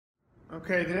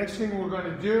Okay, the next thing we're going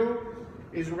to do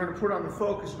is we're going to put on the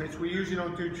focus mitts. We usually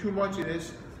don't do too much of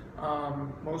this.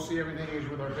 Mostly everything is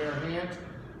with our bare hands.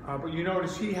 But you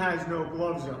notice he has no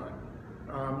gloves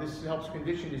on. This helps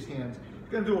condition his hands. He's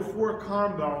going to do a 4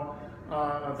 combo,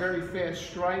 a very fast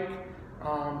strike.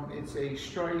 It's a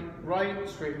straight right,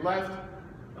 straight left,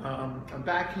 a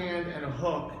backhand, and a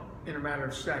hook in a matter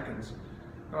of seconds.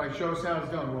 All right, show us how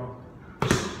it's done, Will.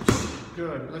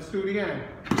 Good. Let's do it again.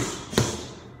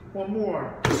 One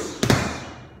more.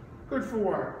 Good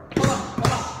 4.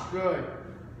 Good.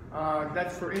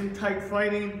 That's for in-tight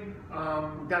fighting.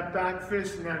 That back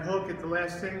fist and that hook at the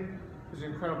last thing is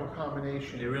an incredible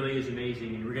combination. It really is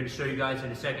amazing, and we're going to show you guys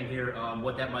in a second here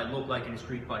what that might look like in a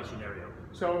street fight scenario.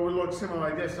 So it would look similar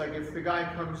like this. Like if the guy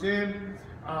comes in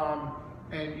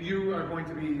and you are going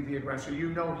to be the aggressor,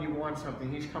 you know he wants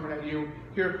something. He's coming at you.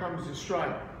 Here comes the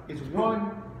strike. It's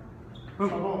 1,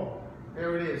 boom.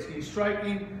 There it is. He's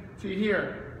striking. See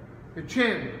here, the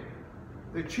chin,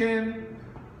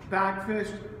 back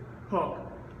fist, hook.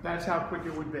 That's how quick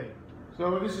it would be.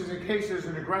 So this is in case there's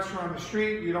an aggressor on the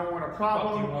street, you don't want a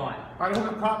problem. What you want. I don't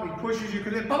want a problem. He pushes you,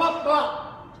 and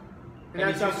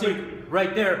as you see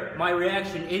right there, my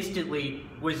reaction instantly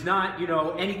was not,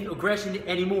 any aggression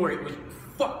anymore. It was,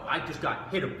 fuck, I just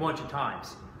got hit a bunch of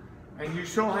times. And you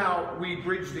saw how we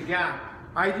bridged the gap.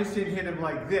 I just didn't hit him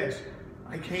like this.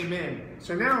 I came in.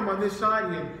 So now I'm on this side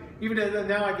of him. Even though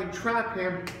now I can trap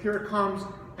him, here it comes,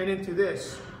 and into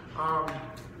this.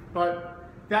 But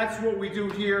that's what we do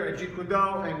here at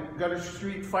JKD and Gutter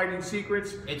Street Fighting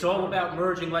Secrets. It's all about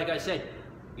merging, like I said.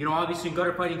 Obviously in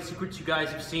Gutter Fighting Secrets, you guys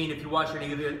have seen, if you watch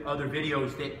any of the other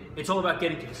videos, that it's all about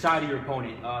getting to the side of your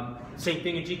opponent. Same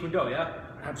thing in JKD, yeah?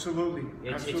 Absolutely.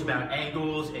 It's about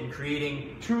angles and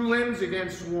creating 2 limbs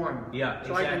against 1. Yeah,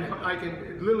 so exactly. I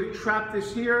can literally trap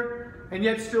this here and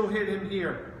yet still hit him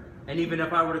here. And even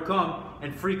if I were to come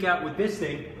and freak out with this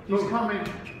thing, he's coming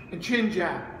and chin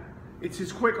jab. It's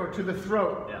as quick, or to the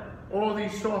throat. Yeah. All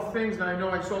these soft things, and I know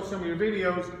I saw some of your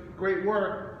videos, great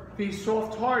work. These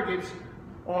soft targets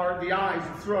are the eyes,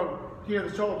 the throat, here the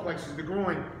solar plexus, the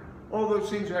groin. All those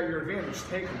things are at your advantage.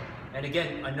 Take them. And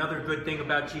again, another good thing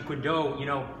about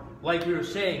JKD, like we were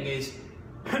saying, is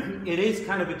it is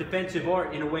kind of a defensive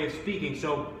art in a way of speaking.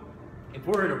 So if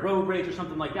we're in a road rage or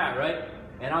something like that, right?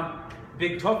 And I'm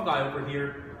big tough guy over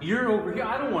here, you're over here,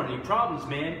 I don't want any problems,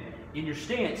 man, in your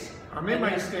stance. I'm in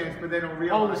my stance, but they don't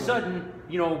realize. All of a sudden,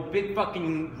 big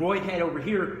fucking roid head over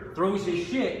here throws his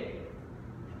shit,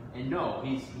 and no,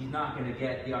 he's not going to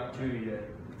get the opportunity to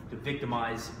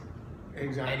victimize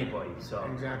anybody. So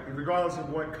exactly, regardless of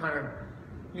what kind of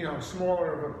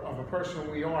smaller of a person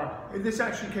we are, this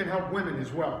actually can help women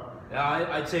as well.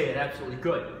 I'd say it absolutely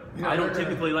could. I don't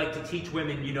typically like to teach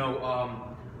women,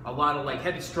 a lot of like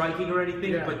heavy striking or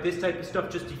anything, but this type of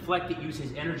stuff, just deflect it, use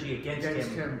his energy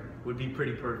against him, would be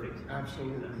pretty perfect.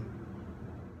 Absolutely.